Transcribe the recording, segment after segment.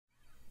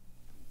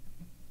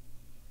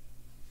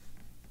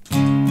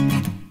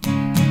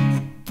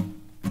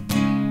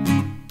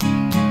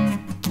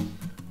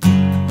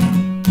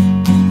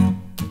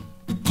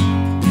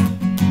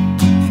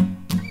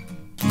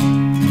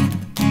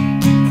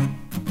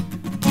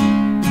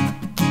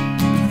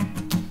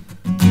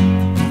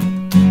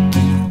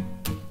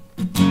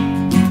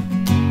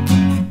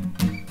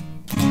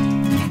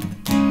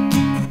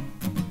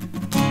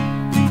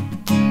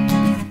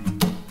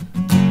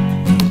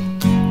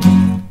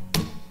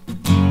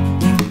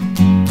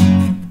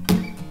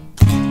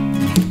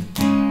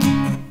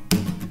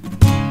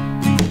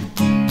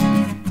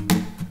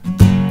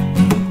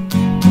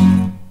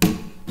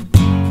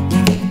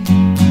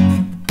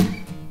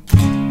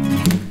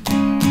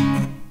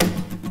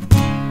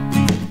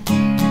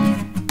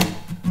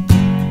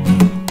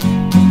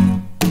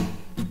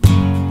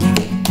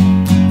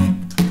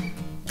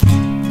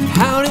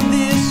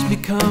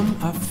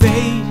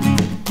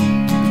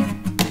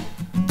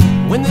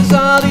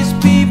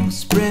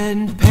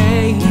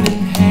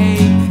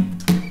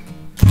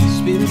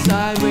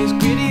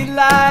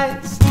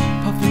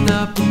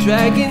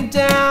dragging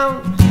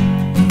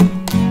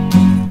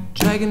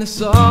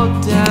us all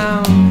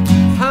down.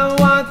 I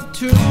want the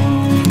truth.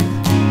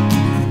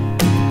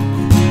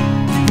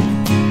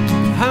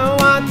 I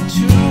want the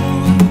truth.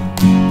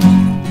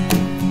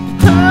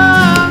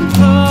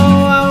 Oh,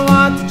 I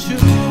want the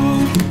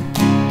truth.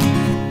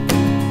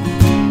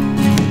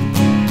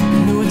 I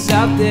know it's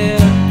out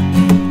there.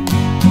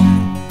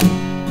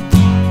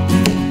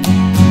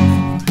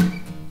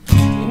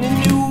 In a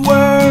new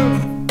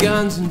world,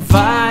 guns and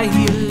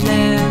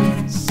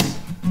violence,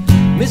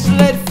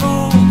 misled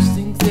fools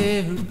think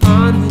they're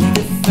on the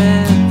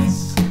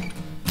defense,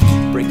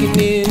 breaking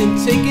in and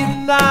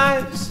taking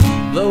lives,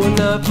 blowing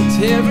up and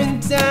tearing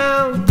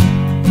down,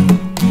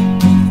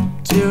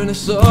 tearing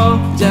us all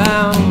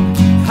down.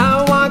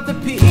 I want the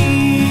peace.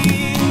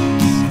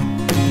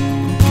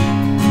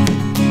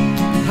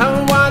 I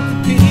want the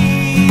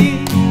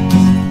peace.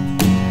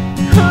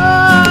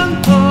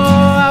 Oh,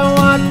 I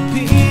want the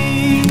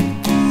peace.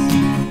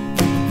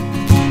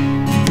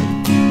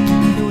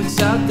 I know it's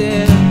out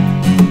there.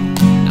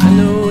 I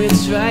know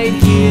it's right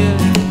here.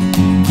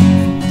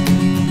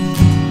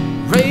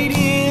 Right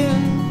here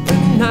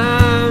when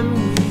I'm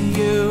with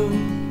you.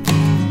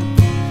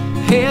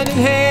 Hand in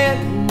hand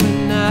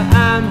when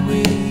I'm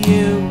with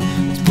you.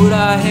 Let's put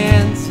our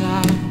hands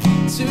out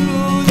to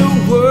the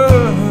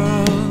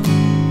world,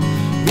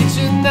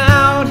 reaching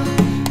out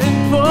and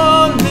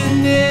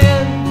pulling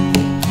in,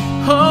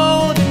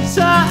 holding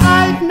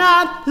tight,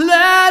 not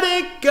let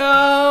it go.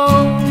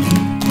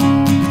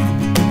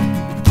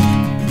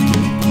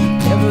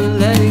 Never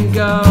letting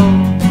go.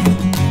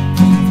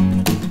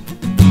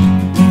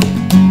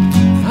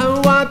 I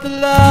want the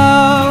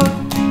love.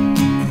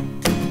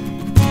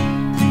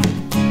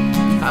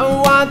 I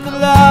want the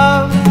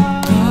love.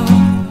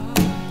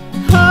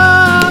 I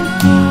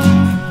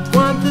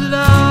want the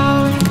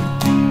love.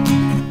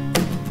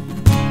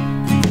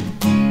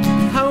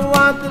 I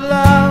want the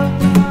love.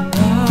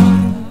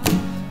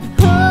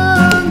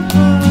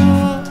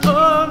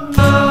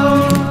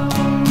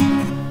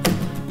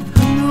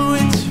 I know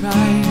it's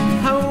right.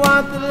 I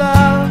want the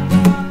love.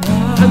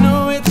 I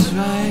know it's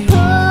right. I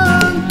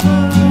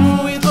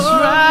know it's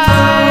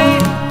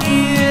right.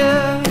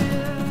 Yeah.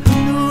 I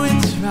know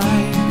it's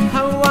right. I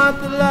want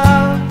the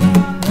love.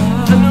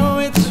 I know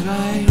it's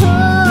right. I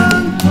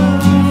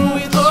know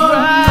it's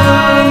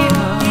right.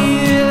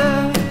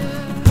 Yeah.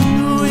 I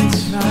know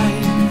it's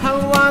right. I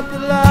want the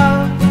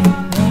love.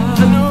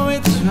 I know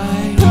it's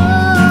right. I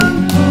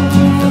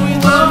know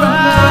it's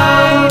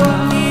right.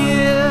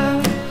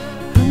 Yeah.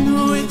 I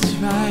know it's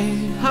right.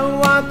 I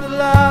want the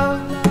love.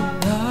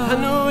 I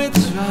know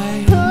it's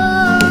right. I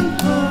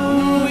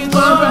know it's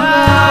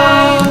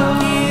right.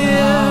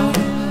 Yeah.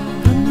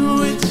 I know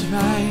it's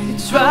right.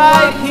 It's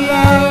right here.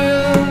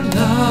 I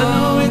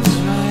know it's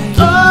right.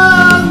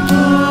 Oh,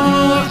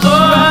 it's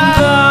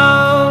right.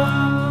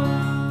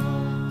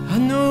 I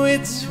know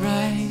it's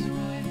right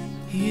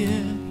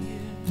here.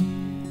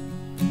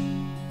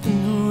 I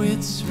know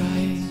it's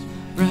right,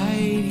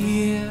 right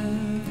here.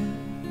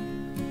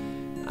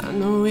 I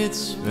know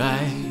it's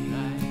right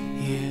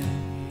here.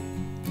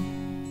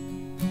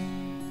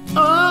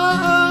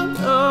 Oh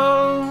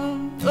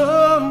no,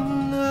 oh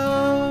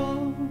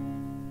no.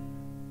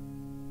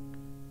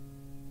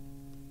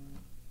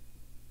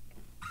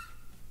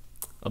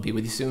 I'll be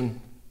with you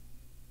soon.